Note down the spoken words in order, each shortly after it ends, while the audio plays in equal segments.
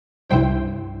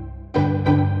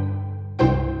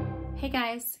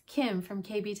guys, Kim from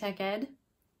KB Tech Ed.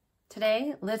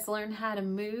 Today, let's learn how to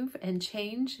move and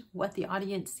change what the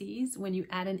audience sees when you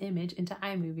add an image into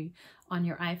iMovie on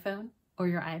your iPhone or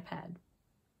your iPad.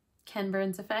 Ken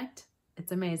Burns effect,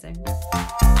 it's amazing.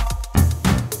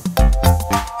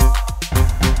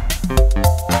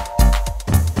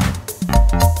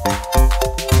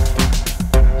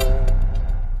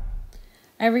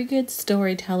 Every good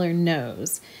storyteller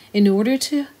knows in order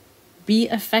to be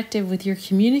effective with your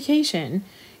communication,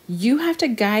 you have to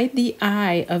guide the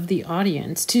eye of the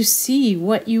audience to see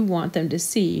what you want them to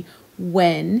see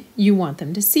when you want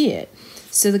them to see it.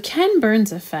 So the Ken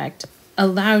Burns effect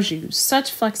allows you such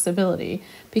flexibility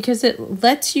because it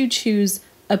lets you choose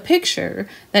a picture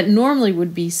that normally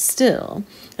would be still,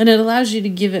 and it allows you to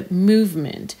give it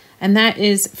movement, and that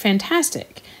is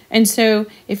fantastic. And so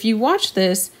if you watch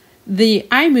this, the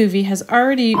iMovie has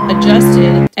already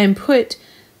adjusted and put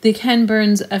the Ken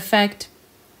Burns effect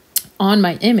on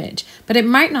my image, but it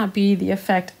might not be the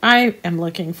effect I am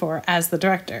looking for as the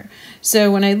director.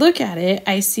 So when I look at it,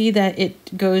 I see that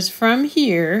it goes from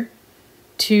here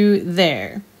to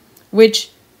there, which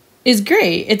is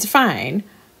great, it's fine,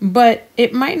 but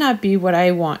it might not be what I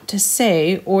want to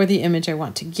say or the image I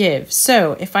want to give.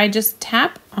 So if I just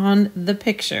tap on the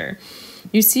picture,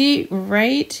 you see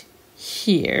right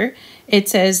here, it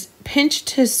says pinch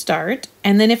to start.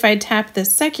 And then if I tap the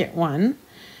second one,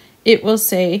 it will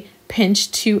say pinch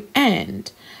to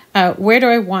end. Where do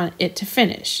I want it to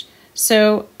finish?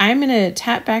 So I'm going to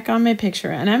tap back on my picture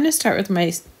and I'm going to start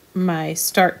with my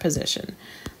start position.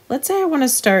 Let's say I want to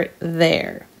start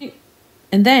there.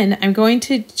 And then I'm going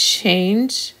to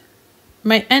change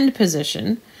my end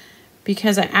position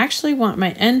because I actually want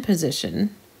my end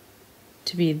position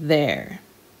to be there.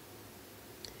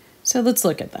 So let's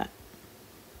look at that.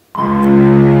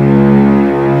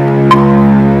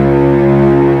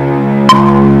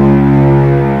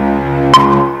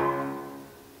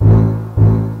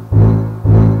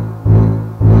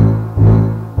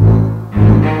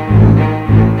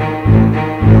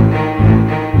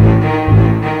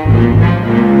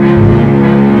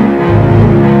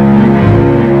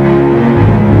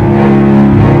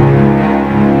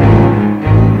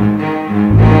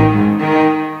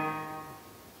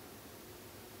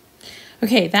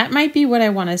 Okay, that might be what I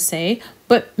want to say,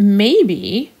 but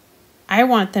maybe I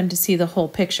want them to see the whole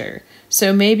picture.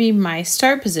 So maybe my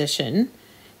start position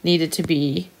needed to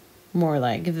be more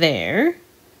like there,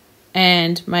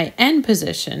 and my end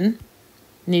position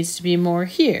needs to be more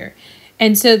here.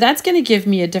 And so that's going to give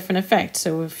me a different effect.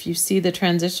 So if you see the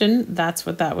transition, that's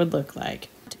what that would look like.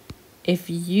 If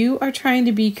you are trying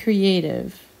to be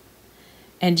creative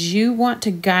and you want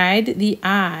to guide the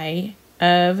eye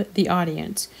of the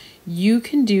audience, you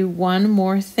can do one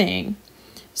more thing.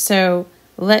 So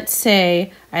let's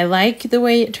say I like the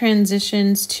way it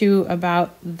transitions to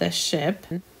about the ship.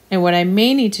 And what I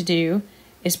may need to do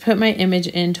is put my image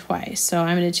in twice. So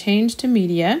I'm going to change to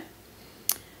media.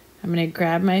 I'm going to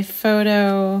grab my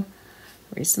photo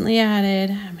recently added.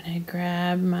 I'm going to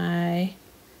grab my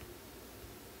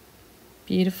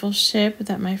beautiful ship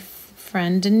that my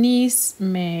friend Denise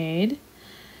made.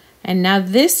 And now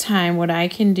this time what I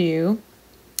can do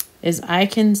is I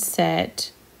can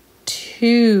set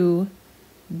two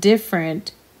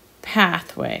different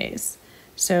pathways.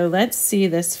 So let's see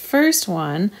this first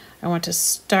one. I want to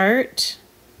start,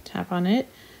 tap on it,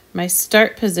 my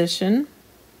start position.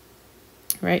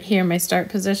 Right here, my start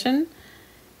position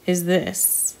is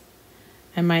this.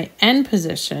 And my end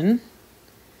position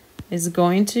is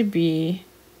going to be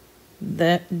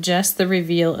just the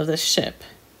reveal of the ship.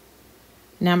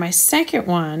 Now my second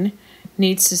one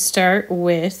needs to start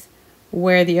with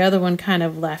where the other one kind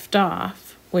of left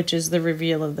off, which is the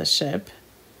reveal of the ship.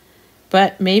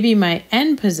 But maybe my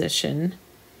end position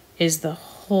is the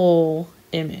whole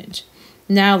image.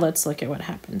 Now let's look at what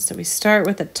happens. So we start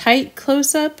with a tight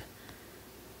close-up.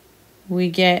 We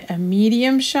get a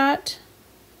medium shot.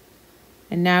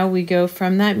 And now we go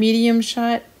from that medium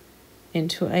shot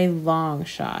into a long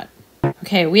shot.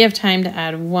 Okay, we have time to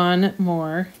add one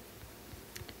more,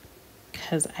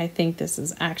 because I think this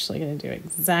is actually going to do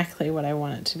exactly what I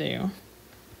want it to do.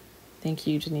 Thank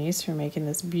you, Denise, for making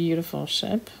this beautiful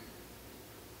ship.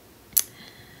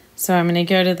 So I'm going to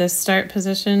go to the start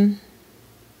position.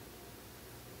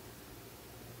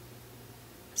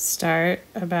 Start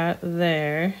about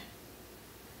there.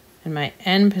 And my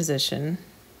end position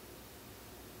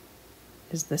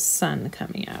is the sun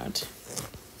coming out.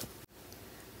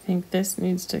 I think this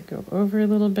needs to go over a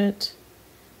little bit.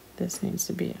 This needs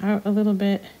to be out a little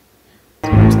bit. So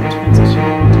watch the transition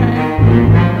one more time.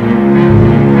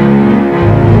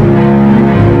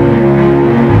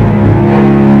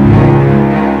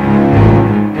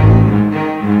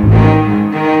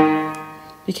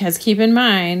 because keep in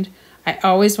mind, I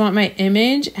always want my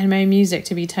image and my music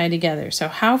to be tied together. So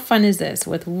how fun is this?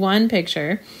 With one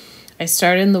picture, I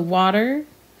start in the water,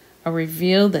 I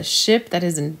reveal the ship that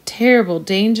is in terrible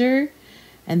danger,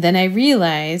 and then I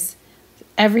realize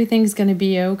everything's going to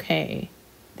be okay.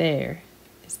 There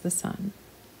is the sun.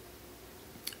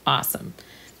 Awesome.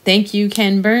 Thank you,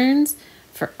 Ken Burns,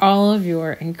 for all of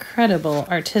your incredible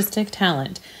artistic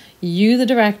talent. You, the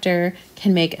director,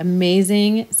 can make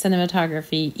amazing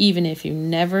cinematography even if you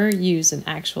never use an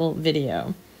actual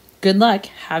video. Good luck.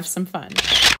 Have some fun.